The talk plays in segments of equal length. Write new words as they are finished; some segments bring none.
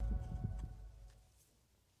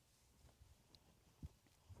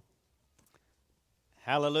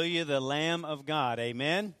Hallelujah, the Lamb of God.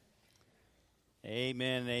 Amen.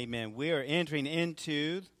 Amen. Amen. We are entering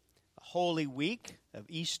into Holy Week of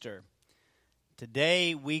Easter.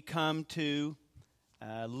 Today we come to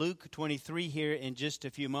Luke 23 here in just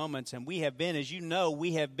a few moments. And we have been, as you know,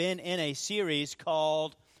 we have been in a series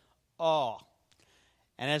called Awe.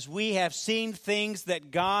 And as we have seen things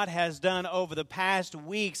that God has done over the past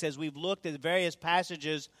weeks, as we've looked at various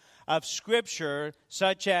passages of Scripture,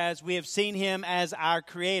 such as we have seen Him as our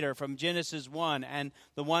Creator from Genesis 1 and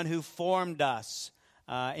the one who formed us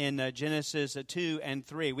in Genesis 2 and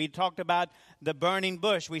 3. We talked about the burning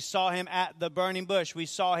bush. We saw Him at the burning bush. We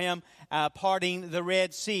saw Him parting the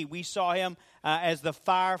Red Sea. We saw Him as the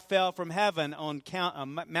fire fell from heaven on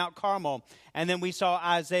Mount Carmel. And then we saw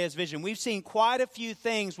Isaiah's vision. We've seen quite a few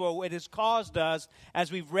things where it has caused us,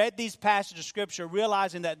 as we've read these passages of Scripture,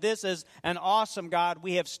 realizing that this is an awesome God.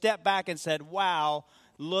 We have stepped back and said, wow,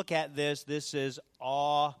 look at this. This is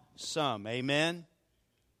awesome. Amen?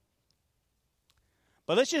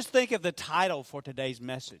 But let's just think of the title for today's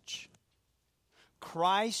message.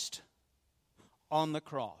 Christ on the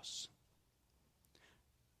cross.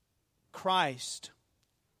 Christ,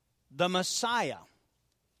 the Messiah,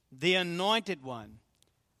 the Anointed One,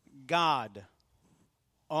 God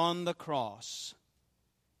on the cross.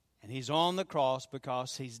 And He's on the cross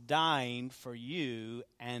because He's dying for you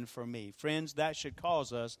and for me. Friends, that should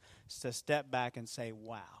cause us to step back and say,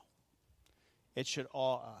 wow. It should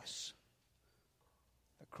awe us.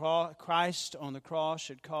 Christ on the cross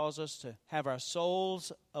should cause us to have our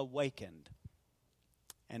souls awakened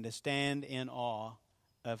and to stand in awe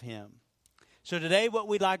of Him. So today what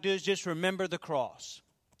we'd like to do is just remember the cross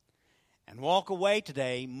and walk away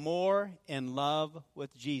today more in love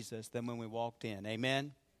with Jesus than when we walked in.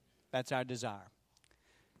 Amen? That's our desire.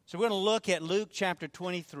 So we're going to look at Luke chapter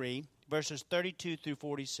 23, verses 32 through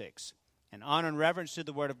 46. In honor and reverence to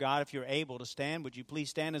the Word of God, if you're able to stand, would you please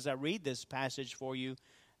stand as I read this passage for you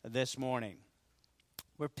this morning.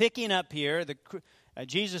 We're picking up here.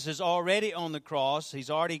 Jesus is already on the cross. He's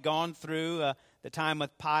already gone through the time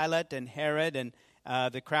with Pilate and Herod, and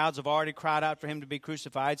the crowds have already cried out for Him to be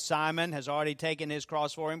crucified. Simon has already taken his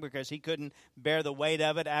cross for Him because he couldn't bear the weight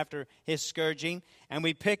of it after his scourging. And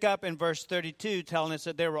we pick up in verse 32 telling us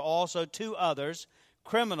that there were also two others,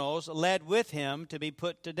 criminals, led with Him to be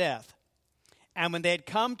put to death. And when they had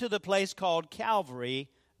come to the place called Calvary,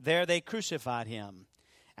 there they crucified Him.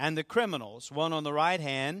 And the criminals, one on the right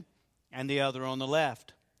hand and the other on the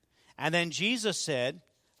left. And then Jesus said,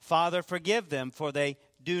 Father, forgive them, for they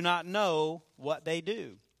do not know what they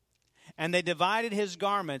do. And they divided His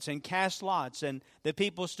garments and cast lots, and the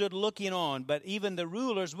people stood looking on. But even the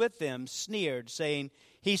rulers with them sneered, saying,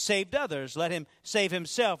 He saved others, let Him save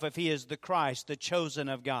Himself if He is the Christ, the chosen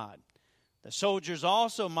of God. The soldiers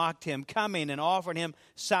also mocked Him, coming and offering Him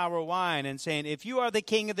sour wine, and saying, If you are the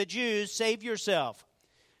King of the Jews, save yourself.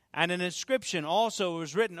 And an inscription also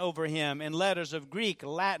was written over Him in letters of Greek,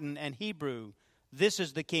 Latin, and Hebrew, This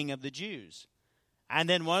is the King of the Jews. And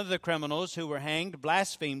then one of the criminals who were hanged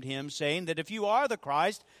blasphemed Him, saying that if you are the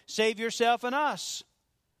Christ, save yourself and us.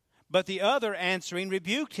 But the other answering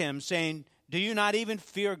rebuked Him, saying, Do you not even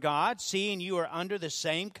fear God, seeing you are under the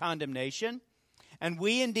same condemnation? And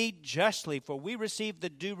we indeed justly, for we receive the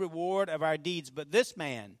due reward of our deeds, but this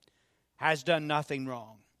man has done nothing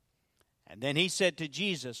wrong. And then he said to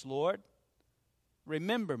Jesus, Lord,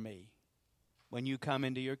 remember me when you come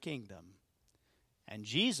into your kingdom. And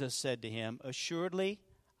Jesus said to him, Assuredly,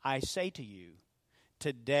 I say to you,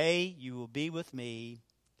 today you will be with me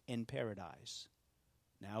in paradise.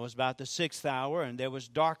 Now it was about the 6th hour, and there was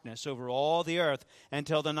darkness over all the earth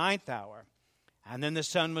until the 9th hour. And then the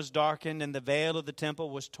sun was darkened, and the veil of the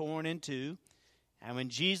temple was torn in two. And when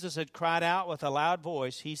Jesus had cried out with a loud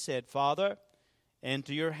voice, He said, Father,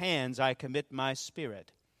 into your hands I commit my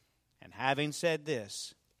spirit. And having said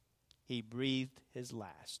this, He breathed His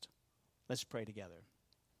last. Let's pray together.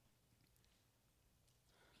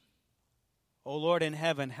 O Lord in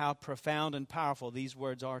heaven, how profound and powerful these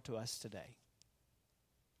words are to us today.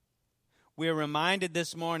 We are reminded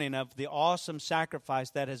this morning of the awesome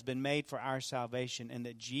sacrifice that has been made for our salvation, and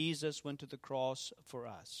that Jesus went to the cross for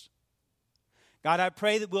us. God, I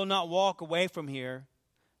pray that we'll not walk away from here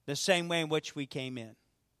the same way in which we came in.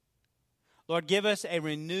 Lord, give us a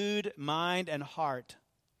renewed mind and heart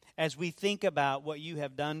as we think about what you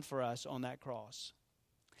have done for us on that cross.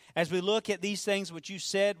 As we look at these things which you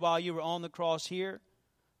said while you were on the cross here,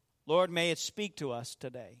 Lord, may it speak to us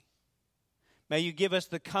today. May you give us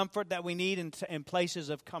the comfort that we need in places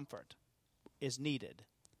of comfort is needed.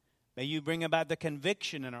 May you bring about the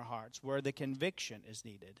conviction in our hearts where the conviction is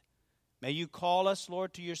needed. May you call us,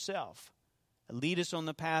 Lord, to yourself. Lead us on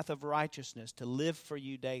the path of righteousness to live for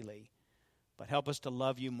you daily, but help us to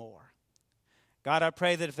love you more. God, I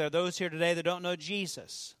pray that if there are those here today that don't know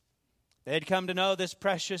Jesus, they'd come to know this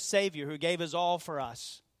precious Savior who gave his all for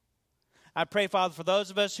us. I pray, Father, for those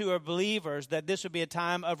of us who are believers, that this would be a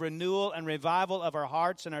time of renewal and revival of our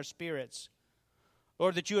hearts and our spirits.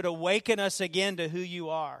 Lord, that you would awaken us again to who you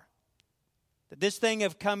are. That this thing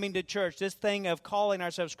of coming to church, this thing of calling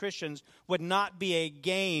ourselves Christians would not be a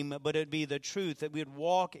game, but it would be the truth. That we would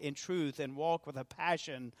walk in truth and walk with a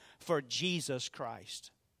passion for Jesus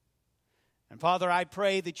Christ. And Father, I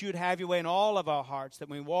pray that you would have your way in all of our hearts, that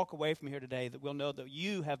when we walk away from here today, that we'll know that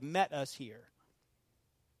you have met us here.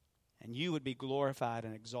 And you would be glorified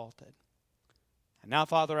and exalted. And now,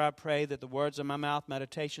 Father, I pray that the words of my mouth,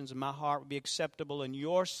 meditations of my heart would be acceptable in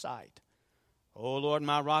your sight. O Lord,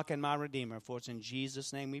 my rock and my redeemer, for it's in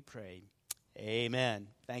Jesus' name we pray. Amen.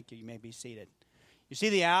 Thank you. You may be seated. You see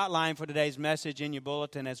the outline for today's message in your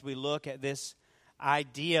bulletin as we look at this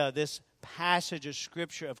idea, this passage of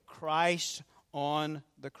Scripture of Christ on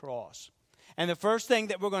the cross. And the first thing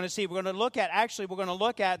that we're going to see, we're going to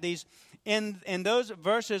look at these, in those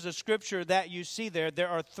verses of Scripture that you see there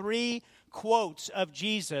are three quotes of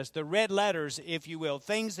Jesus, the red letters, if you will,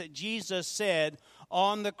 things that Jesus said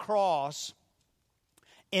on the cross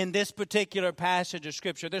in this particular passage of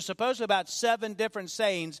Scripture. There's supposedly about 7 different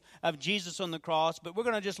sayings of Jesus on the cross, but we're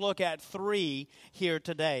going to just look at 3 here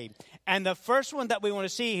today. And the first one that we want to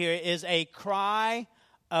see here is a cry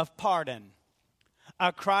of pardon.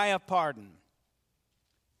 A cry of pardon.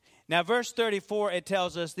 Now, verse 34, it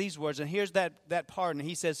tells us these words, and here's that pardon.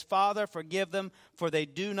 He says, Father, forgive them, for they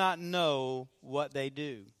do not know what they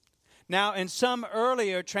do. Now, in some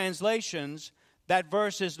earlier translations, that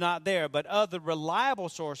verse is not there, but other reliable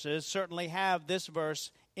sources certainly have this verse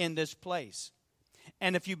in this place.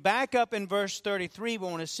 And if you back up in verse 33, we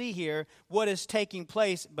want to see here what is taking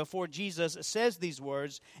place before Jesus says these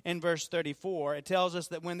words in verse 34. It tells us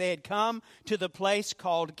that when they had come to the place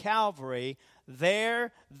called Calvary,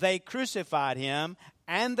 there they crucified him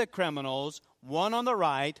and the criminals, one on the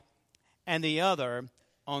right and the other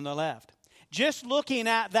on the left. Just looking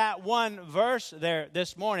at that one verse there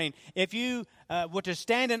this morning, if you were to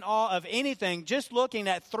stand in awe of anything, just looking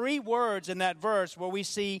at 3 words in that verse where we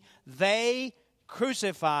see they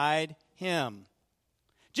crucified him.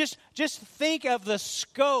 Just think of the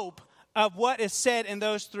scope of what is said in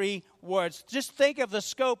those 3 words. Just think of the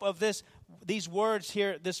scope of these words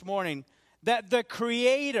here this morning. That the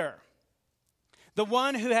Creator, the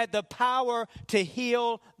one who had the power to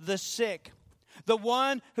heal the sick, the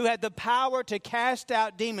one who had the power to cast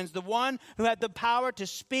out demons, the one who had the power to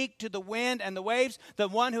speak to the wind and the waves, the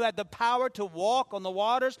one who had the power to walk on the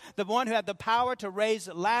waters, the one who had the power to raise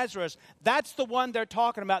Lazarus. That's the one they're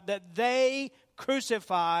talking about, that they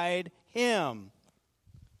crucified him.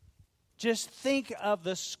 Just think of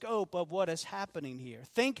the scope of what is happening here.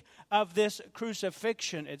 Think of this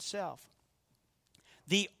crucifixion itself.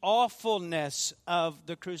 The awfulness of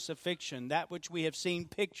the crucifixion, that which we have seen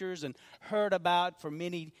pictures and heard about for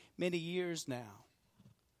many, many years now.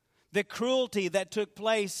 The cruelty that took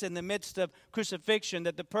place in the midst of crucifixion,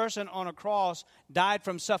 that the person on a cross died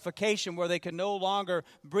from suffocation where they could no longer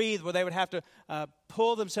breathe, where they would have to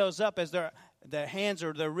pull themselves up as their hands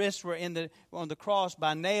or their wrists were on the cross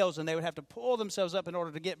by nails, and they would have to pull themselves up in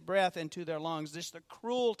order to get breath into their lungs. Just the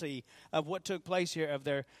cruelty of what took place here of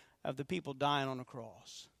the people dying on the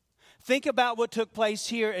cross. Think about what took place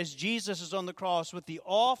here as Jesus is on the cross, with the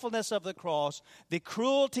awfulness of the cross, the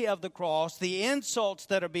cruelty of the cross, the insults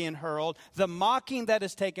that are being hurled, the mocking that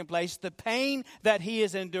is taking place, the pain that he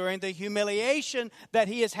is enduring, the humiliation that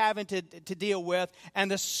he is having to deal with, and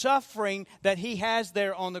the suffering that he has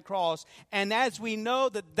there on the cross. And as we know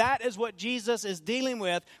that is what Jesus is dealing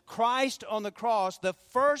with, Christ on the cross, the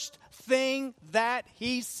first thing that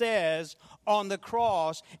he says on the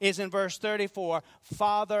cross is in verse 34,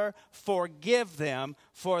 Father, forgive them,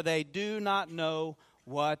 for they do not know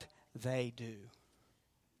what they do.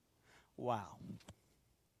 Wow.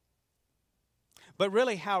 But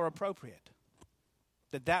really, how appropriate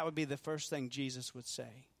that would be the first thing Jesus would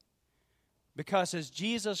say. Because as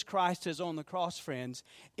Jesus Christ is on the cross, friends,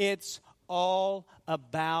 it's all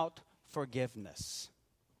about forgiveness.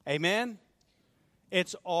 Amen?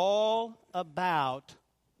 It's all about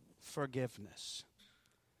forgiveness.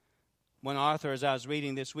 One author, as I was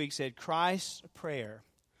reading this week, said Christ's prayer,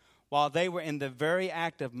 while they were in the very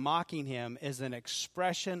act of mocking him, is an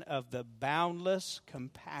expression of the boundless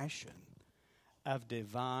compassion of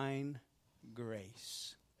divine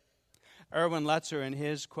grace. Erwin Lutzer, in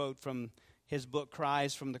his quote from his book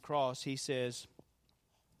Cries from the Cross, he says,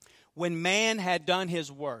 when man had done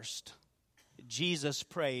his worst, Jesus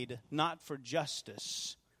prayed not for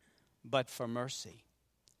justice, but for mercy.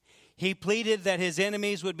 He pleaded that his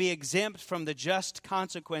enemies would be exempt from the just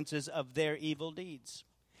consequences of their evil deeds.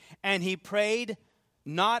 And he prayed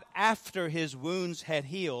not after his wounds had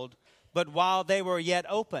healed, but while they were yet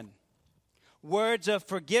open. Words of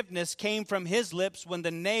forgiveness came from his lips when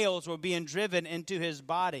the nails were being driven into his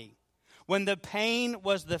body, when the pain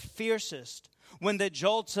was the fiercest, when the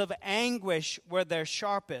jolts of anguish were their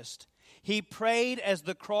sharpest. He prayed as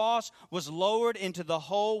the cross was lowered into the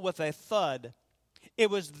hole with a thud. It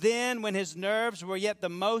was then, when his nerves were yet the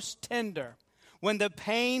most tender, when the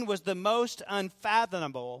pain was the most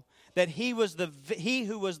unfathomable, that he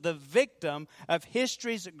who was the victim of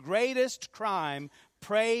history's greatest crime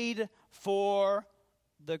prayed for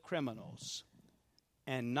the criminals,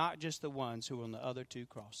 and not just the ones who were on the other two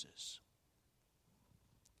crosses.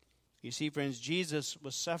 You see, friends, Jesus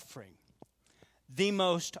was suffering the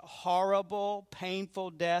most horrible, painful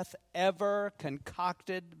death ever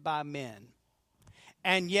concocted by men.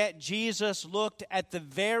 And yet Jesus looked at the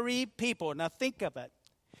very people. Now think of it.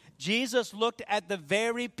 Jesus looked at the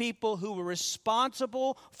very people who were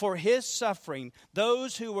responsible for his suffering,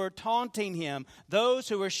 those who were taunting him, those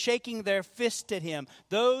who were shaking their fist at him,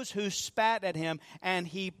 those who spat at him, and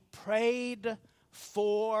he prayed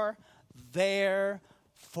for their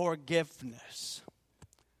forgiveness.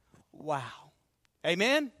 Wow.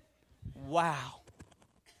 Amen? Wow.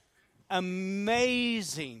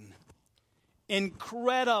 Amazing.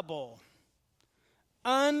 Incredible.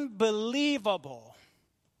 Unbelievable.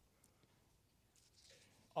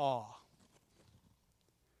 Awe.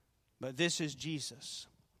 But this is Jesus.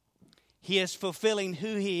 He is fulfilling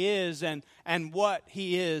who he is and what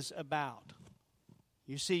he is about.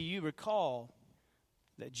 You see, you recall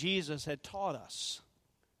that Jesus had taught us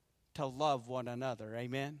to love one another.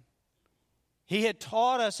 Amen? He had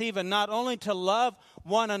taught us even not only to love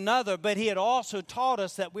one another, but he had also taught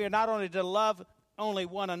us that we are not only to love only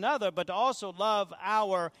one another, but to also love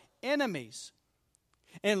our enemies.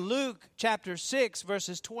 In Luke chapter 6,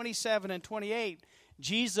 verses 27 and 28,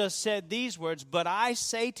 Jesus said these words, "But I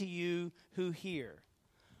say to you who hear,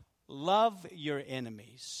 love your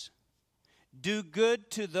enemies. Do good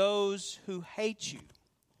to those who hate you.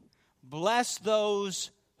 Bless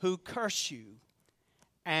those who curse you.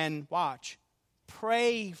 And watch,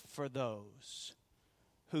 pray for those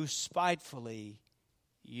who spitefully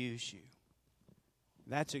use you."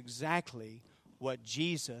 That's exactly what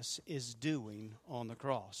Jesus is doing on the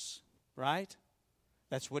cross, right?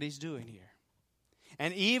 That's what he's doing here.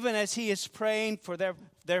 And even as he is praying for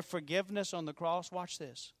their forgiveness on the cross, watch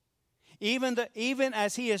this. Even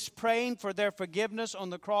as he is praying for their forgiveness on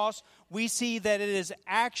the cross, we see that it is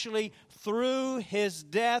actually through his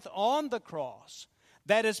death on the cross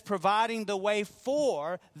that is providing the way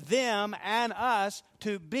for them and us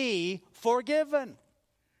to be forgiven.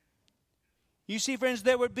 You see, friends,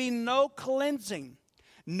 there would be no cleansing,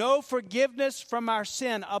 no forgiveness from our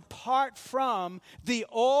sin apart from the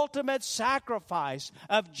ultimate sacrifice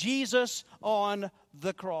of Jesus on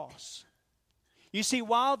the cross. You see,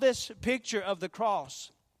 while this picture of the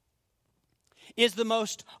cross is the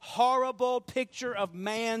most horrible picture of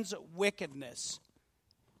man's wickedness,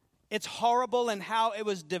 it's horrible in how it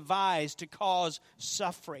was devised to cause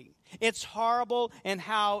suffering. It's horrible in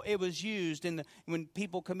how it was used when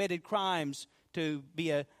people committed crimes to be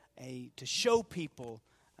to show people,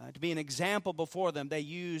 to be an example before them. They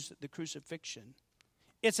used the crucifixion.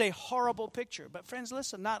 It's a horrible picture. But friends,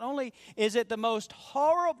 listen, not only is it the most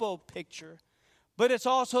horrible picture, but it's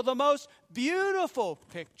also the most beautiful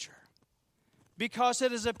picture. Because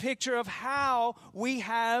it is a picture of how we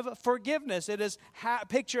have forgiveness. It is a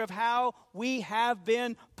picture of how we have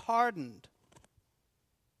been pardoned.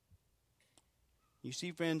 You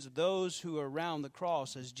see, friends, those who are around the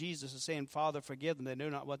cross, as Jesus is saying, "Father, forgive them, they know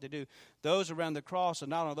not what they do." Those around the cross are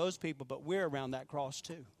not only those people, but we're around that cross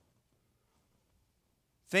too.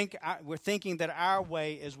 We're thinking that our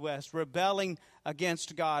way is west, rebelling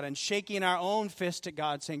against God and shaking our own fist at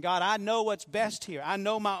God, saying, "God, I know what's best here. I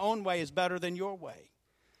know my own way is better than your way."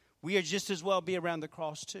 We are just as well be around the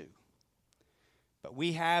cross too. But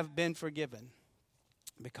we have been forgiven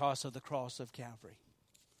because of the cross of Calvary.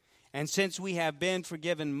 And since we have been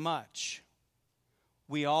forgiven much,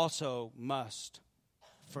 we also must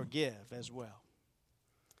forgive as well.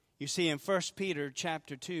 You see, in 1 Peter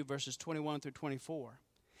chapter 2, verses 21 through 24,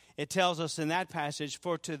 it tells us in that passage,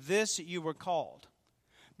 "For to this you were called,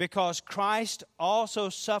 because Christ also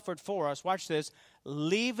suffered for us," watch this,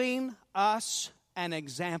 "leaving us an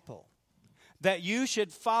example, that you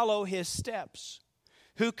should follow his steps,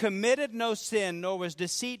 who committed no sin, nor was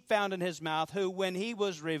deceit found in his mouth, who when he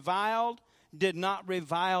was reviled did not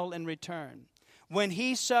revile in return. When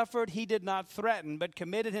he suffered, he did not threaten, but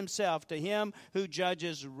committed himself to him who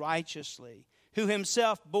judges righteously, who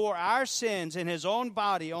himself bore our sins in his own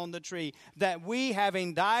body on the tree, that we,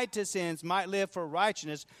 having died to sins, might live for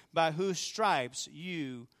righteousness, by whose stripes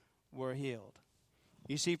you were healed.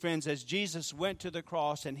 You see, friends, as Jesus went to the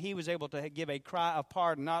cross and he was able to give a cry of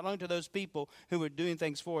pardon, not only to those people who were doing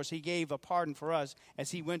things for us, he gave a pardon for us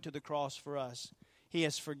as he went to the cross for us. He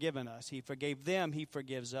has forgiven us. He forgave them. He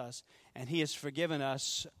forgives us. And he has forgiven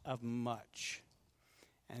us of much.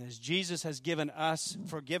 And as Jesus has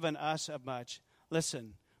forgiven us of much,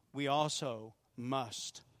 listen, we also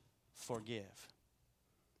must forgive.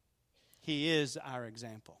 He is our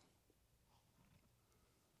example.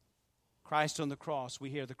 Christ on the cross, we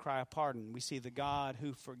hear the cry of pardon. We see the God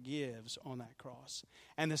who forgives on that cross.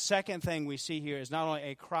 And the second thing we see here is not only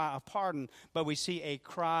a cry of pardon, but we see a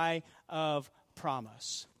cry of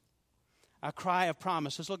promise. A cry of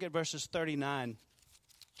promise. Let's look at verses 39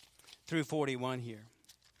 through 41 here.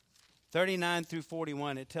 39 through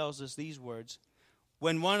 41, it tells us these words.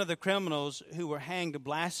 When one of the criminals who were hanged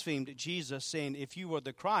blasphemed Jesus, saying, "If you were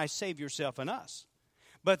the Christ, save yourself and us."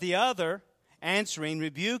 But the other, answering,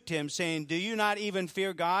 rebuked him, saying, "Do you not even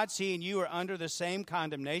fear God, seeing you are under the same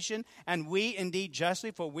condemnation? And we indeed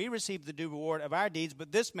justly, for we receive the due reward of our deeds,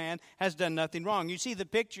 but this man has done nothing wrong." You see the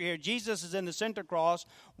picture here. Jesus is in the center cross.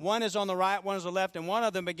 One is on the right, one is on the left, and one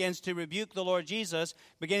of them begins to rebuke the Lord Jesus,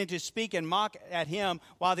 beginning to speak and mock at him,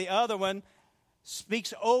 while the other one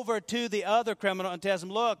speaks over to the other criminal and tells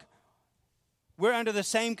him, "Look, we're under the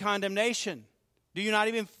same condemnation. Do you not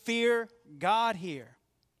even fear God here?"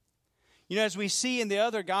 You know, as we see in the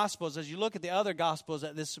other Gospels, as you look at the other Gospels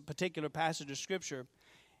at this particular passage of Scripture,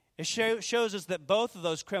 it shows us that both of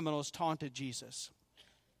those criminals taunted Jesus.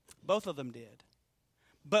 Both of them did.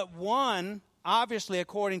 But one, obviously,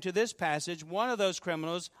 according to this passage, one of those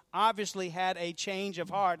criminals obviously had a change of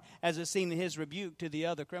heart, as is seen in his rebuke to the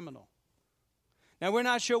other criminal. Now, we're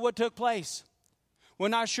not sure what took place. We're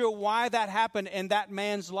not sure why that happened in that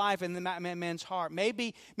man's life and in that man's heart.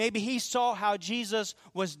 Maybe he saw how Jesus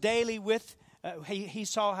was he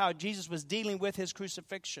saw how Jesus was dealing with his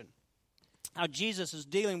crucifixion, how Jesus is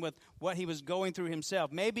dealing with what he was going through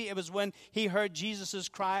himself. Maybe it was when he heard Jesus'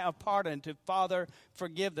 cry of pardon to "Father,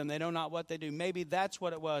 forgive them. They know not what they do." Maybe that's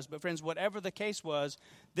what it was. But friends, whatever the case was,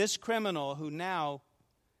 this criminal who now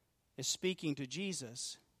is speaking to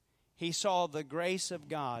Jesus, he saw the grace of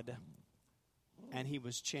God, and he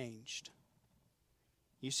was changed.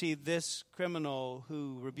 You see, this criminal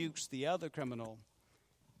who rebukes the other criminal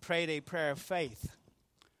prayed a prayer of faith,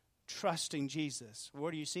 trusting Jesus.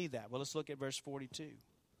 Where do you see that? Well, let's look at verse 42.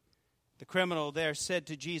 The criminal there said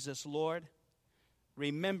to Jesus, "Lord,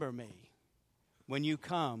 remember me when you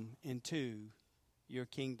come into your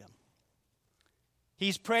kingdom."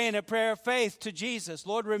 He's praying a prayer of faith to Jesus.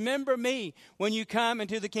 "Lord, remember me when you come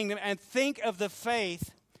into the kingdom." And think of the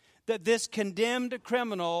faith that this condemned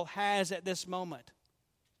criminal has at this moment.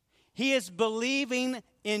 He is believing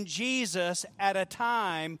in Jesus at a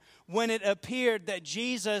time when it appeared that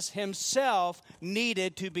Jesus himself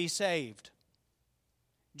needed to be saved.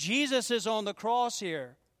 Jesus is on the cross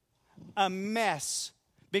here, a mess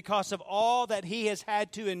because of all that he has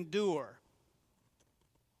had to endure.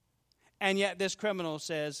 And yet this criminal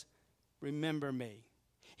says, "Remember me."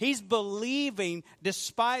 He's believing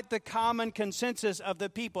despite the common consensus of the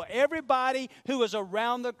people. Everybody who was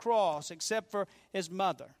around the cross except for his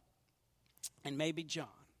mother and maybe John.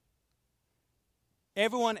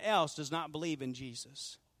 Everyone else does not believe in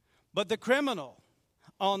Jesus. But the criminal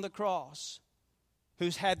on the cross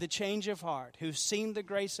who's had the change of heart, who's seen the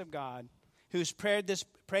grace of God, who's prayed this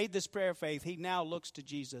prayer of faith, he now looks to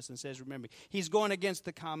Jesus and says, "Remember me." He's going against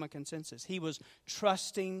the common consensus. He was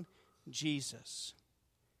trusting Jesus.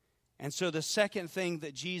 And so the second thing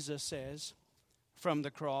that Jesus says from the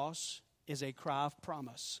cross is a cry of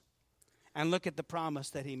promise. And look at the promise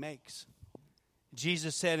that he makes.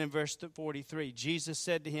 Jesus said in verse 43, Jesus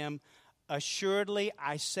said to him, "Assuredly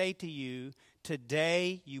I say to you,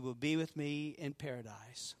 today you will be with me in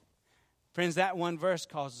paradise." Friends, that one verse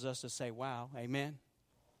causes us to say, wow, amen.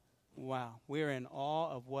 Wow, we're in awe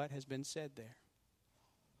of what has been said there.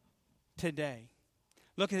 Today.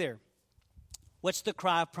 Look at there. What's the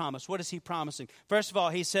cry of promise? What is he promising? First of all,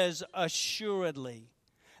 he says, assuredly.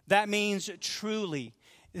 That means truly.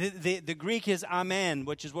 The Greek is amen,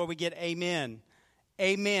 which is where we get amen.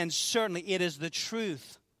 Amen, certainly. It is the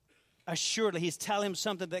truth. Assuredly. He's telling him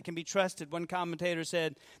something that can be trusted. One commentator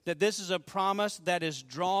said that this is a promise that is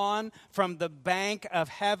drawn from the bank of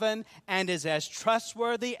heaven and is as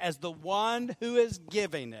trustworthy as the one who is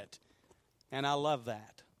giving it. And I love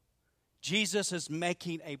that. Jesus is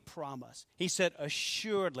making a promise. He said,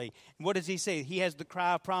 assuredly. And what does he say? He has the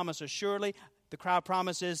cry of promise, assuredly. The cry of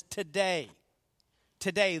promise is today.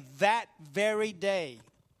 Today, that very day.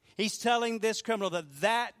 He's telling this criminal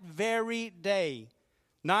that very day,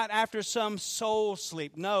 not after some soul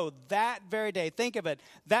sleep. No, that very day. Think of it.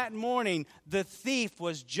 That morning, the thief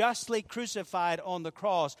was justly crucified on the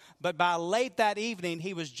cross. But by late that evening,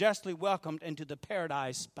 he was justly welcomed into the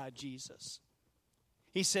paradise by Jesus.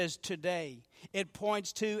 He says today. It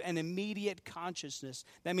points to an immediate consciousness.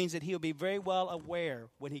 That means that he'll be very well aware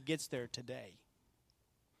when he gets there today.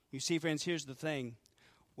 You see, friends, here's the thing.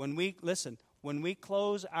 When we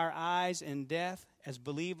close our eyes in death, as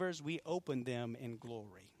believers, we open them in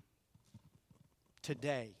glory.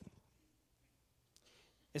 Today.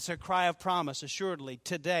 It's a cry of promise, assuredly,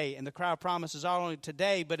 today. And the cry of promise is not only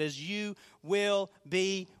today, but as you will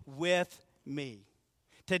be with me.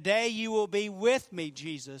 Today you will be with me,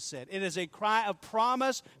 Jesus said. It is a cry of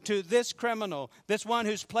promise to this criminal, this one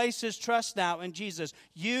who's placed his trust now in Jesus.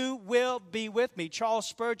 You will be with me. Charles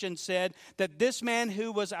Spurgeon said that this man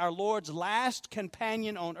who was our Lord's last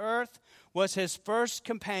companion on earth was his first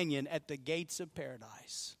companion at the gates of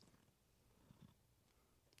paradise.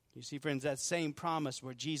 You see, friends, that same promise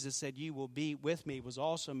where Jesus said, you will be with me, was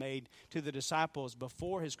also made to the disciples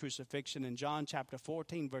before his crucifixion in John chapter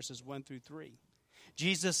 14, verses 1 through 3.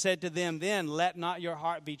 Jesus said to them then, let not your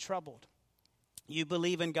heart be troubled. You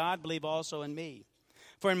believe in God, believe also in me.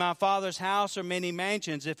 For in my Father's house are many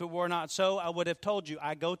mansions. If it were not so, I would have told you,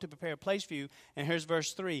 I go to prepare a place for you. And here's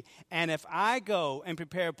verse 3. And if I go and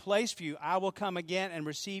prepare a place for you, I will come again and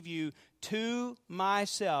receive you to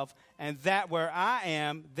myself, and that where I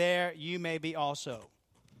am, there you may be also.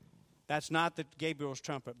 That's not the Gabriel's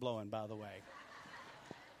trumpet blowing, by the way.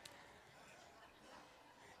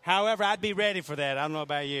 However, I'd be ready for that. I don't know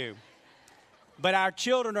about you. But our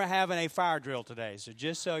children are having a fire drill today, so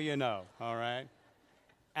just so you know, all right?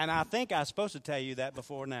 And I think I was supposed to tell you that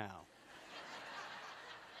before now.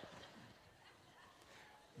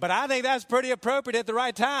 But I think that's pretty appropriate at the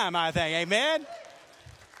right time, I think. Amen?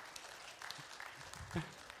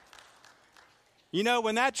 You know,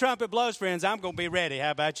 when that trumpet blows, friends, I'm going to be ready.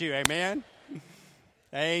 How about you? Amen?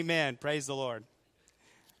 Amen. Praise the Lord.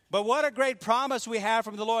 But what a great promise we have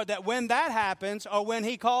from the Lord that when that happens or when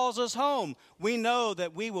he calls us home, we know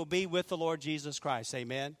that we will be with the Lord Jesus Christ.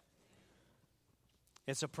 Amen?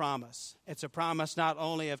 It's a promise. It's a promise not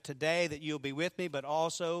only of today that you'll be with me, but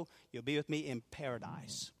also you'll be with me in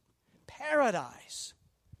paradise. Paradise.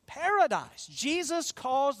 Paradise. Jesus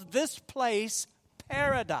calls this place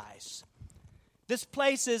paradise. This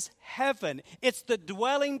place is heaven. It's the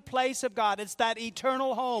dwelling place of God. It's that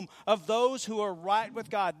eternal home of those who are right with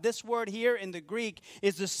God. This word here in the Greek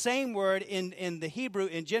is the same word in the Hebrew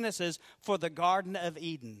in Genesis for the Garden of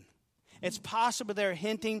Eden. It's possible they're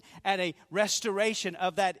hinting at a restoration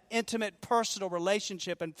of that intimate personal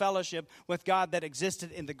relationship and fellowship with God that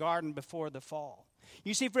existed in the garden before the fall.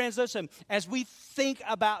 You see, friends, listen, as we think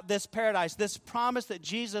about this paradise, this promise that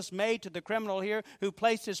Jesus made to the criminal here who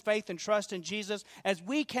placed his faith and trust in Jesus, as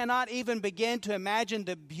we cannot even begin to imagine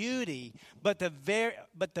the beauty, but the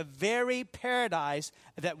very paradise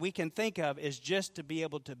that we can think of is just to be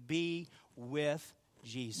able to be with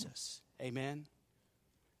Jesus. Amen?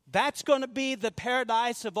 That's going to be the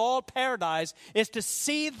paradise of all paradise, is to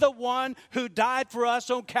see the one who died for us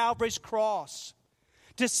on Calvary's cross.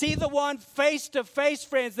 To see the one face to face,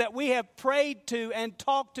 friends, that we have prayed to and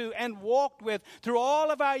talked to and walked with through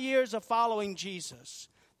all of our years of following Jesus.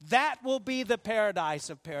 That will be the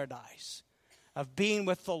paradise of being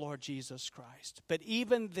with the Lord Jesus Christ. But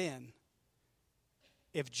even then,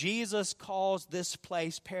 if Jesus calls this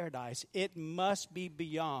place paradise, it must be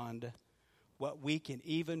beyond what we can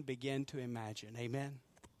even begin to imagine. Amen?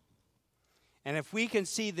 And if we can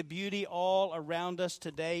see the beauty all around us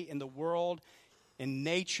today in the world, in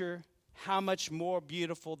nature, how much more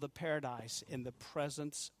beautiful the paradise in the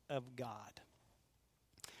presence of God.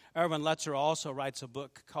 Erwin Lutzer also writes a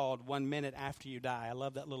book called 1 Minute After You Die. I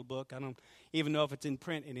love that little book. I don't even know if it's in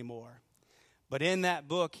print anymore. But in that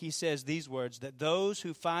book, he says these words, that those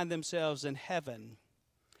who find themselves in heaven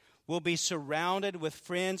will be surrounded with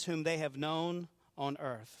friends whom they have known on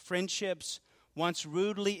earth. Friendships once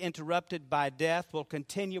rudely interrupted by death will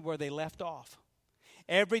continue where they left off.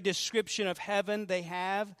 Every description of heaven they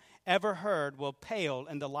have ever heard will pale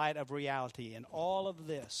in the light of reality, and all of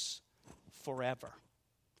this forever.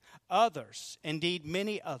 Others, indeed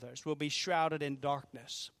many others, will be shrouded in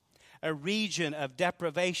darkness. a region of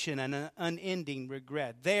deprivation and an unending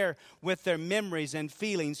regret. There, with their memories and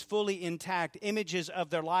feelings fully intact, images of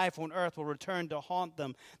their life on earth will return to haunt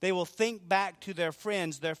them. They will think back to their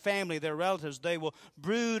friends, their family, their relatives. They will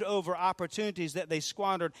brood over opportunities that they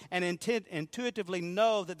squandered and intuitively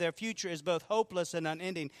know that their future is both hopeless and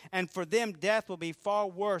unending. And for them, death will be far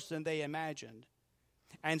worse than they imagined.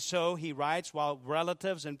 And so, he writes, while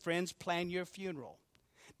relatives and friends plan your funeral,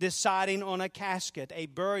 deciding on a casket, a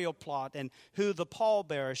burial plot, and who the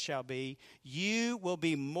pallbearer shall be, you will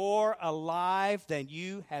be more alive than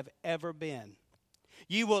you have ever been.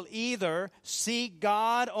 You will either see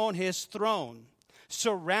God on his throne,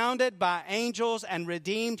 surrounded by angels and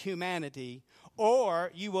redeemed humanity,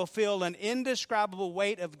 or you will feel an indescribable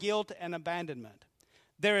weight of guilt and abandonment.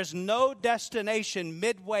 There is no destination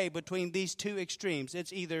midway between these two extremes.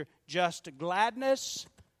 It's either just gladness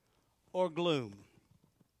or gloom.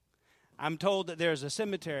 I'm told that there's a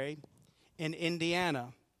cemetery in Indiana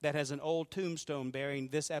that has an old tombstone bearing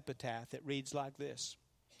this epitaph. It reads like this: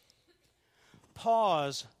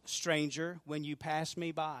 Pause, stranger, when you pass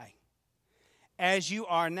me by. As you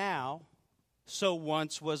are now, so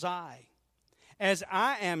once was I. As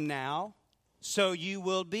I am now, so you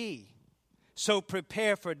will be. So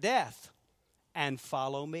prepare for death and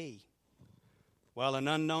follow me. Well, an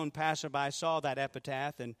unknown passerby saw that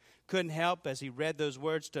epitaph and couldn't help, as he read those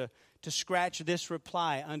words, to scratch this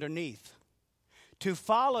reply underneath. To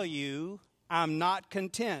follow you, I'm not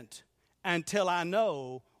content until I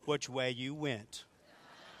know which way you went.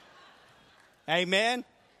 Amen?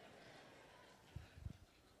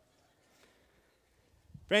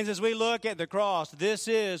 Friends, as we look at the cross, this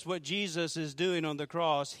is what Jesus is doing on the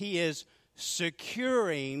cross. He is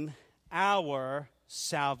securing our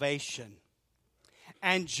salvation.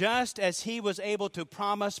 And just as he was able to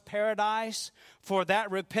promise paradise for that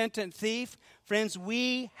repentant thief, friends,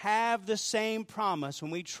 we have the same promise when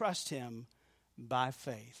we trust him by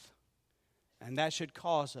faith. And that should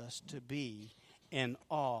cause us to be in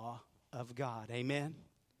awe of God. Amen?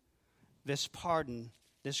 This pardon,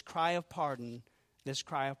 this cry of pardon, this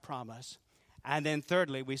cry of promise. And then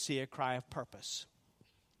thirdly, we see a cry of purpose.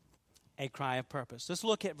 A cry of purpose. Let's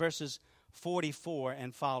look at verses 44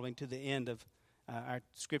 and following to the end of our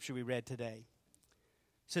scripture we read today.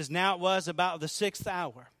 It says, Now it was about the 6th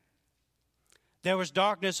hour. There was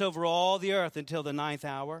darkness over all the earth until the 9th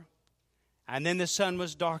hour. And then the sun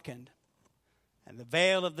was darkened, and the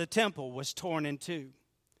veil of the temple was torn in two.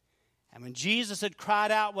 And when Jesus had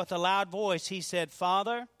cried out with a loud voice, he said,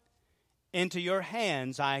 Father, into your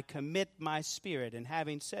hands I commit my spirit. And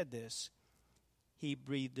having said this, he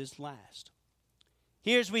breathed his last.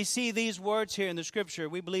 Here, as we see these words here in the scripture,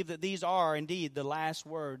 we believe that these are indeed the last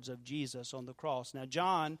words of Jesus on the cross. Now,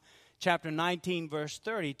 John chapter 19, verse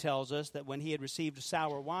 30 tells us that when he had received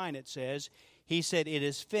sour wine, it says, he said, it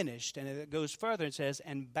is finished. And it goes further and says,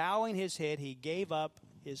 and bowing his head, he gave up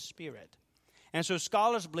his spirit. And so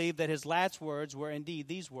scholars believe that his last words were indeed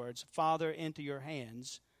these words, Father, into your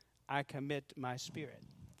hands I commit my spirit.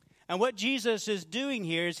 And what Jesus is doing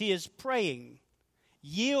here is he is praying,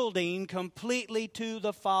 yielding completely to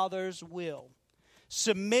the Father's will,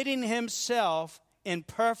 submitting himself in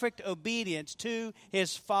perfect obedience to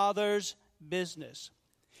his Father's business.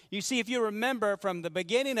 You see, if you remember from the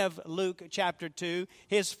beginning of Luke chapter 2,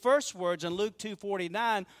 his first words in Luke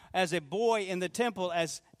 2:49, as a boy in the temple,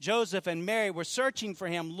 as Joseph and Mary were searching for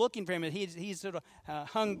him, looking for him, and he sort of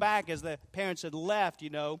hung back as the parents had left,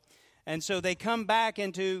 And so they come back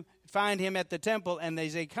into find him at the temple, and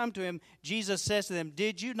as they come to him, Jesus says to them,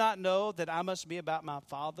 did you not know that I must be about my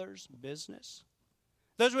Father's business?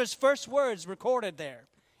 Those were his first words recorded there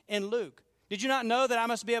in Luke. Did you not know that I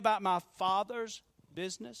must be about my Father's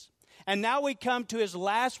business? And now we come to his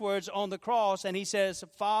last words on the cross, and he says,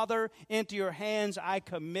 Father, into your hands I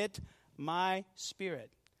commit my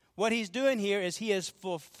spirit. What he's doing here is he is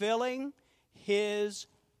fulfilling his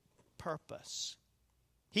purpose.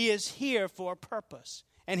 He is here for a purpose,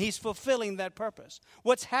 and he's fulfilling that purpose.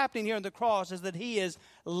 What's happening here on the cross is that he is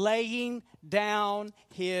laying down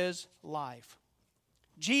his life.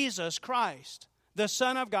 Jesus Christ, the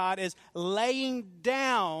Son of God, is laying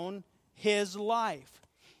down his life.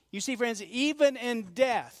 You see, friends, even in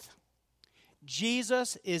death,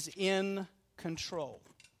 Jesus is in control.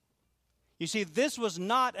 You see, this was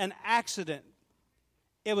not an accident.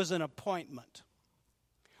 It was an appointment.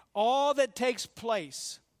 All that takes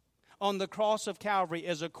place on the cross of Calvary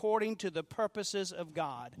is according to the purposes of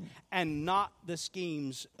God and not the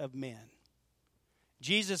schemes of men.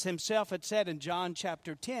 Jesus himself had said in John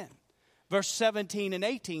chapter 10, verse 17 and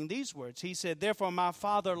 18, these words. He said, therefore my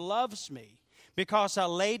Father loves me because I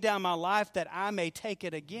lay down my life that I may take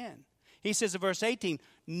it again. He says in verse 18,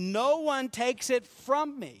 no one takes it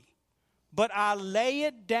from me, but I lay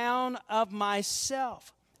it down of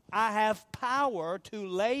myself. I have power to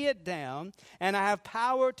lay it down, and I have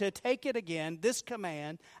power to take it again. This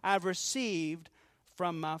command I've received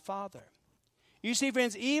from my Father. You see,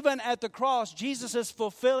 friends, even at the cross, Jesus is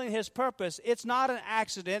fulfilling his purpose. It's not an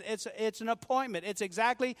accident. It's an appointment. It's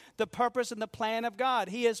exactly the purpose and the plan of God.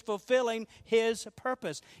 He is fulfilling his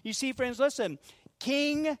purpose. You see, friends, listen.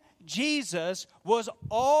 King Jesus was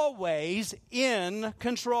always in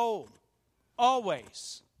control.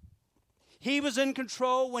 Always. He was in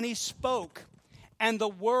control when he spoke and the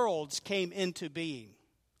worlds came into being.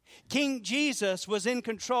 King Jesus was in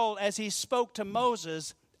control as he spoke to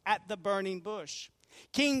Moses at the burning bush.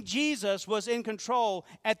 King Jesus was in control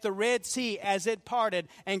at the Red Sea as it parted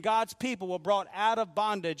and God's people were brought out of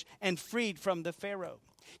bondage and freed from the Pharaoh.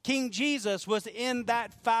 King Jesus was in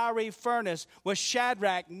that fiery furnace with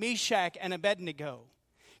Shadrach, Meshach, and Abednego.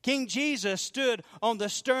 King Jesus stood on the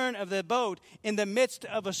stern of the boat in the midst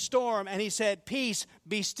of a storm, and he said, "Peace,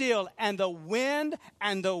 be still." And the wind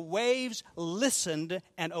and the waves listened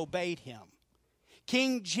and obeyed him.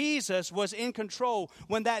 King Jesus was in control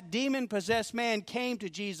when that demon-possessed man came to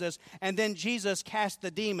Jesus, and then Jesus cast the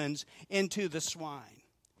demons into the swine.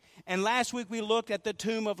 And last week we looked at the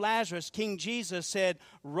tomb of Lazarus. King Jesus said,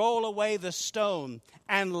 "Roll away the stone,"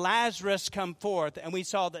 and Lazarus come forth. And we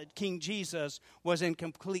saw that King Jesus was in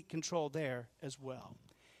complete control there as well.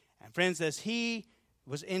 And friends, as he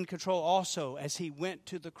was in control also as he went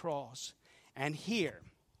to the cross, and here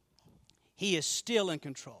he is still in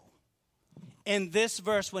control. In this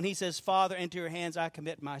verse, when he says, "Father, into your hands I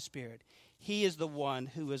commit my spirit," he is the one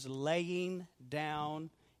who is laying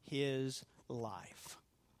down his life.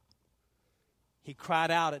 He cried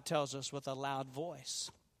out, it tells us, with a loud voice.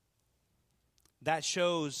 That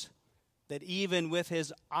shows that even with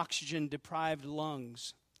his oxygen-deprived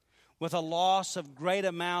lungs, with a loss of great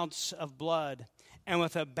amounts of blood, and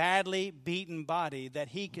with a badly beaten body, that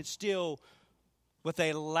he could still, with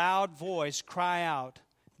a loud voice, cry out.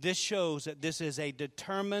 This shows that this is a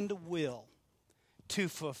determined will to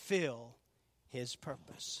fulfill his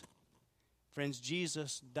purpose. Friends,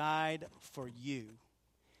 Jesus died for you,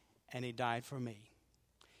 and he died for me.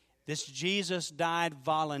 This Jesus died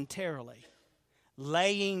voluntarily,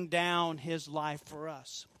 laying down his life for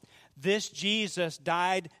us. This Jesus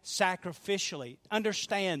died sacrificially.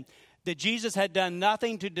 Understand that Jesus had done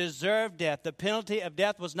nothing to deserve death. The penalty of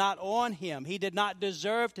death was not on him. He did not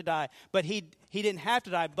deserve to die, but he didn't have to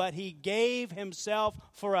die, but he gave himself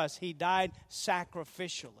for us. He died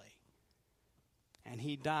sacrificially. And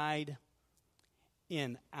he died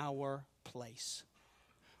in our place.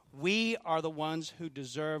 We are the ones who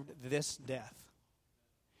deserved this death.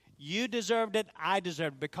 You deserved it, I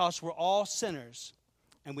deserved it, because we're all sinners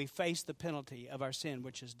and we face the penalty of our sin,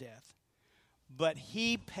 which is death. But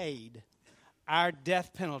he paid our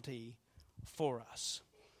death penalty for us.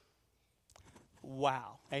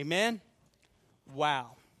 Wow. Amen?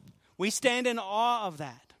 Wow. We stand in awe of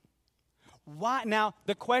that. Why? Now,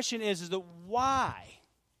 the question is that why?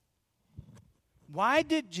 Why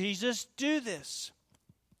did Jesus do this?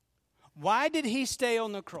 Why did he stay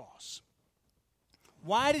on the cross?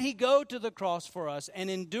 Why did he go to the cross for us and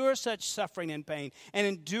endure such suffering and pain and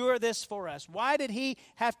endure this for us? Why did he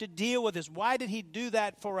have to deal with this? Why did he do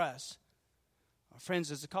that for us? Well, friends,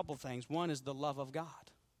 there's a couple things. One is the love of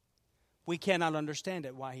God. We cannot understand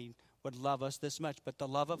it, why he would love us this much, but the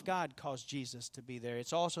love of God caused Jesus to be there.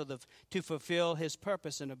 It's also to fulfill his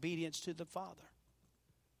purpose and obedience to the Father.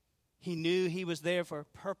 He knew he was there for a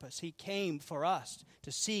purpose. He came for us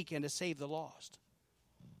to seek and to save the lost.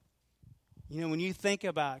 You know, when you think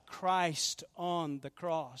about Christ on the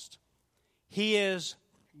cross, he is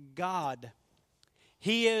God.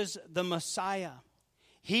 He is the Messiah.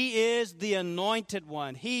 He is the anointed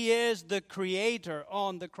one. He is the creator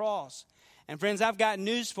on the cross. And friends, I've got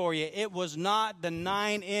news for you. It was not the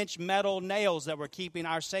 9-inch metal nails that were keeping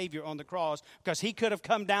our Savior on the cross, because he could have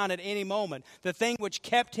come down at any moment. The thing which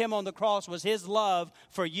kept him on the cross was his love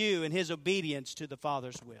for you and his obedience to the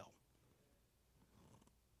Father's will.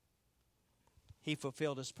 He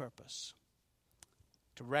fulfilled his purpose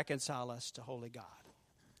to reconcile us to holy God.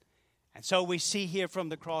 And so we see here from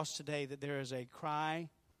the cross today that there is a cry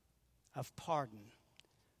of pardon,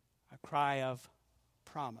 a cry of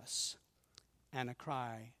promise, and a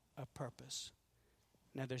cry of purpose.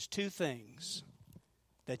 Now, there's two things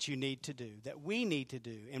that you need to do, that we need to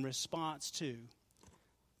do in response to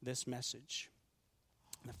this message.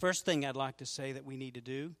 The first thing I'd like to say that we need to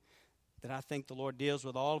do, that I think the Lord deals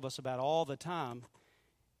with all of us about all the time,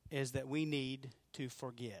 is that we need to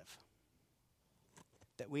forgive.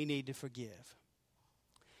 that we need to forgive.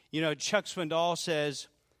 You know, Chuck Swindoll says,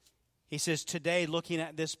 today, looking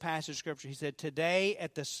at this passage of Scripture, he said, today,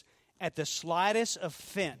 at the slightest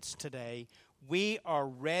offense today, we are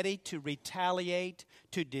ready to retaliate,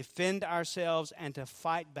 to defend ourselves, and to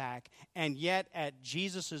fight back. And yet, at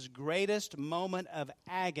Jesus' greatest moment of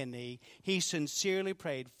agony, he sincerely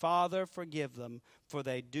prayed, Father, forgive them, for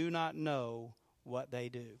they do not know what they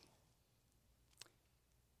do.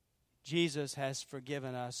 Jesus has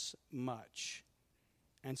forgiven us much,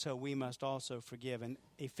 and so we must also forgive. In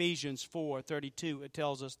Ephesians 4:32, it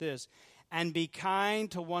tells us this, and be kind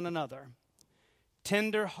to one another,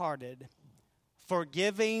 tender-hearted,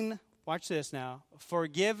 forgiving, watch this now,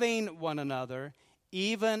 forgiving one another,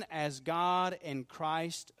 even as God in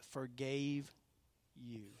Christ forgave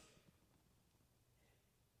you.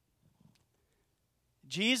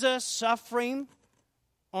 Jesus suffering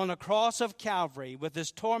on the cross of Calvary with his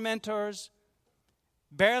tormentors,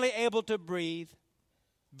 barely able to breathe,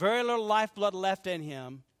 very little lifeblood left in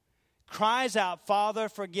him, cries out, Father,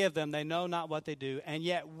 forgive them. They know not what they do. And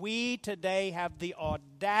yet we today have the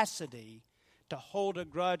audacity to hold a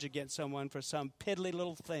grudge against someone for some piddly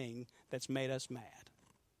little thing that's made us mad.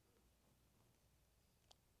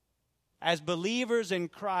 As believers in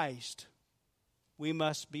Christ, we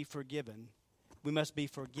must be forgiven. We must be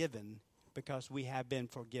forgiven because we have been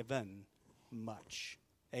forgiven much.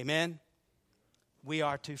 Amen? We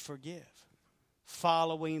are to forgive,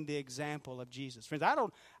 following the example of Jesus. Friends,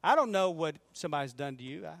 I don't know what somebody's done to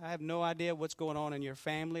you. I have no idea what's going on in your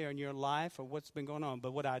family or in your life or what's been going on.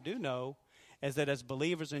 But what I do know is that as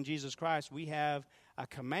believers in Jesus Christ, we have a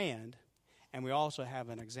command and we also have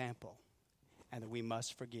an example, and that we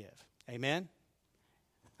must forgive. Amen?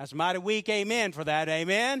 That's a mighty weak amen for that.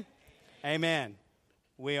 Amen? Amen.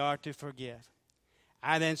 We are to forgive.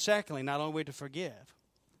 And then secondly, not only are we to forgive,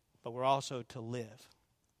 but we're also to live.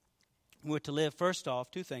 We're to live, first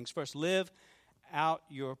off, two things. First, live out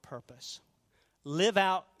your purpose. Live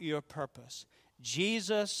out your purpose.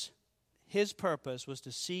 Jesus, his purpose was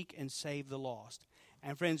to seek and save the lost.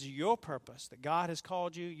 And friends, your purpose that God has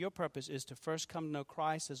called you, your purpose is to first come to know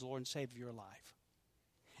Christ as Lord and Savior of your life.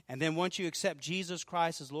 And then once you accept Jesus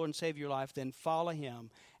Christ as Lord and Savior of your life, then follow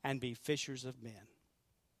him and be fishers of men.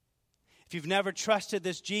 If you've never trusted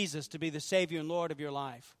this Jesus to be the Savior and Lord of your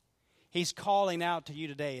life, he's calling out to you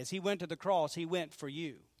today. As he went to the cross, he went for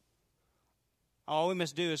you. All we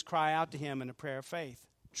must do is cry out to him in a prayer of faith,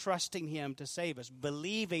 trusting him to save us,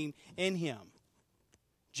 believing in him,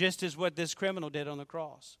 just as what this criminal did on the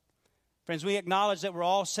cross. Friends, we acknowledge that we're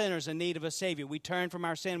all sinners in need of a Savior. We turn from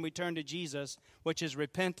our sin, we turn to Jesus, which is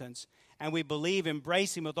repentance, and we believe,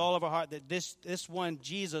 embrace him with all of our heart, that this one,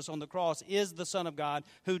 Jesus on the cross, is the Son of God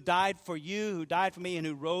who died for you, who died for me, and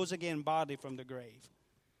who rose again bodily from the grave.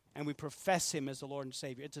 And we profess him as the Lord and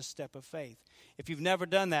Savior. It's a step of faith. If you've never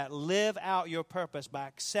done that, live out your purpose by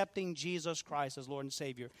accepting Jesus Christ as Lord and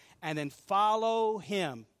Savior, and then follow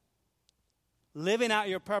him. Living out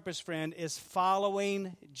your purpose, friend, is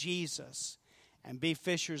following Jesus and be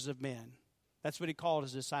fishers of men. That's what he called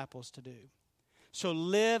his disciples to do. So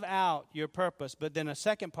live out your purpose. But then a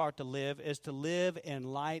second part to live is to live in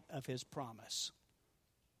light of his promise.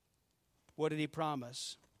 What did he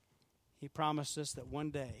promise? He promised us that one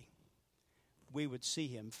day we would see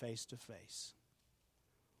him face to face.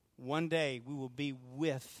 One day we will be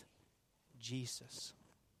with Jesus.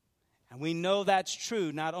 And we know that's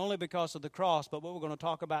true not only because of the cross, but what we're going to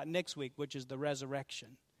talk about next week, which is the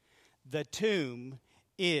resurrection. The tomb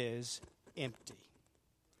is empty.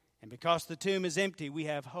 And because the tomb is empty, we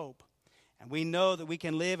have hope. And we know that we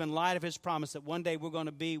can live in light of his promise that one day we're going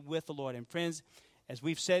to be with the Lord. And friends, as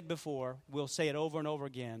we've said before, we'll say it over and over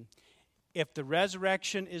again, if the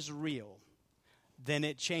resurrection is real, then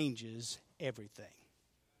it changes everything.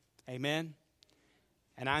 Amen?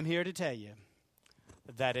 And I'm here to tell you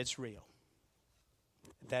that it's real.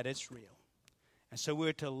 That it's real. And so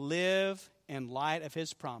we're to live in light of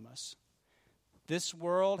his promise. This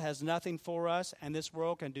world has nothing for us, and this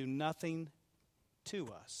world can do nothing to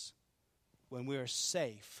us when we are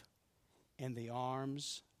safe in the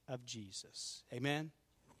arms of Jesus. Amen?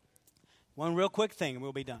 One real quick thing, and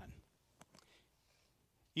we'll be done.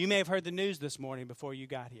 You may have heard the news this morning before you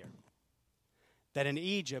got here that in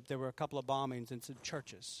Egypt there were a couple of bombings in some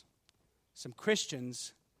churches. Some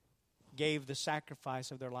Christians gave the sacrifice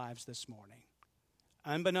of their lives this morning.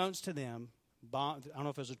 Unbeknownst to them, I don't know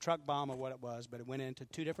if it was a truck bomb or what it was, but it went into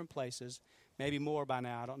two different places, maybe more by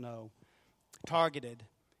now, I don't know, targeted.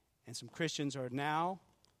 And some Christians are now,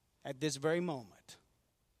 at this very moment,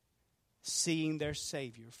 seeing their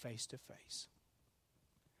Savior face to face.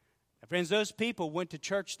 Now, friends, those people went to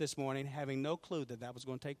church this morning having no clue that that was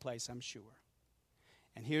going to take place, I'm sure.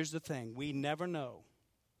 And here's the thing. We never know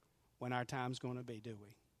when our time's going to be, do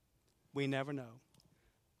we? We never know.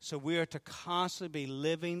 So we are to constantly be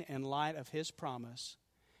living in light of His promise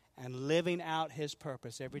and living out His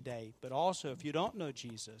purpose every day. But also, if you don't know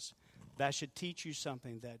Jesus, that should teach you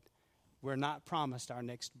something, that we're not promised our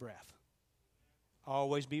next breath.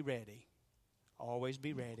 Always be ready. Always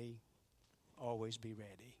be ready. Always be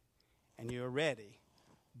ready. And you're ready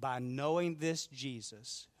by knowing this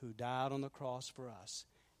Jesus who died on the cross for us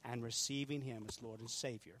and receiving Him as Lord and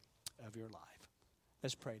Savior of your life.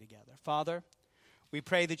 Let's pray together. Father, we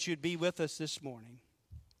pray that you'd be with us this morning.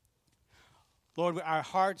 Lord, our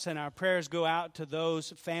hearts and our prayers go out to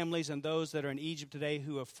those families and those that are in Egypt today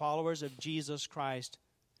who are followers of Jesus Christ.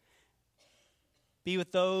 Be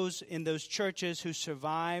with those in those churches who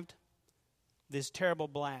survived this terrible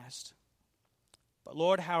blast. But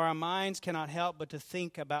Lord, how our minds cannot help but to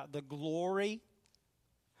think about the glory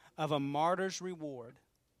of a martyr's reward,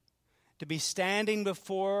 to be standing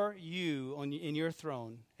before you in your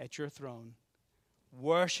throne, at your throne,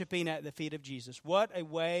 worshiping at the feet of Jesus. What a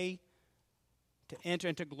way to enter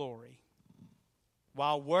into glory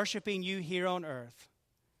while worshiping you here on earth,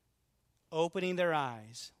 opening their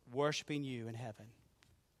eyes, worshiping you in heaven.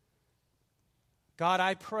 God,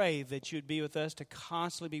 I pray that you'd be with us to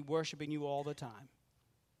constantly be worshiping you all the time.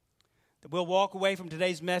 That we'll walk away from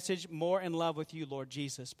today's message more in love with you, Lord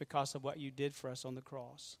Jesus, because of what you did for us on the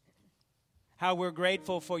cross. How we're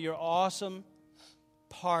grateful for your awesome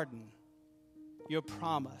pardon, your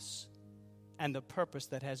promise, and the purpose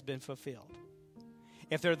that has been fulfilled.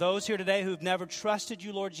 If there are those here today who've never trusted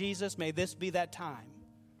you, Lord Jesus, may this be that time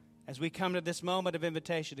as we come to this moment of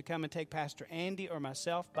invitation to come and take Pastor Andy or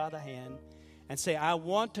myself by the hand and say, I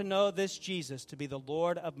want to know this Jesus to be the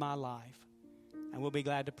Lord of my life. And we'll be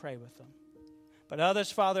glad to pray with them. But others,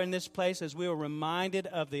 Father, in this place, as we are reminded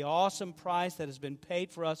of the awesome price that has been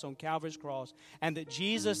paid for us on Calvary's cross, and that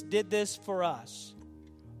Jesus did this for us,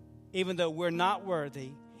 even though we're not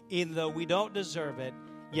worthy, even though we don't deserve it,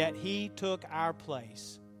 yet He took our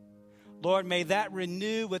place. Lord, may that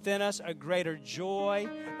renew within us a greater joy,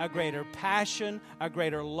 a greater passion, a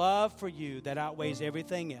greater love for you that outweighs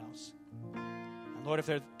everything else. And Lord, if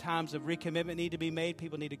there are times of recommitment need to be made,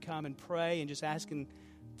 people need to come and pray, and just asking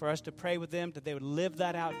for us to pray with them that they would live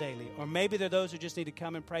that out daily. Or maybe there are those who just need to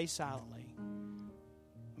come and pray silently.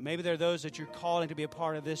 Maybe there are those that you're calling to be a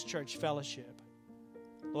part of this church fellowship.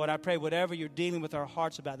 Lord, I pray whatever you're dealing with our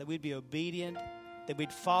hearts about, that we'd be obedient, that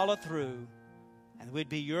we'd follow through, and we'd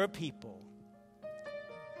be your people.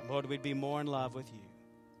 And Lord, we'd be more in love with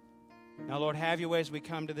you. Now, Lord, have your way as we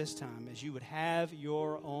come to this time, as you would have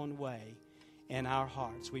your own way in our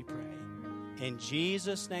hearts, we pray. In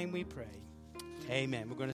Jesus' name we pray. Amen. We're going to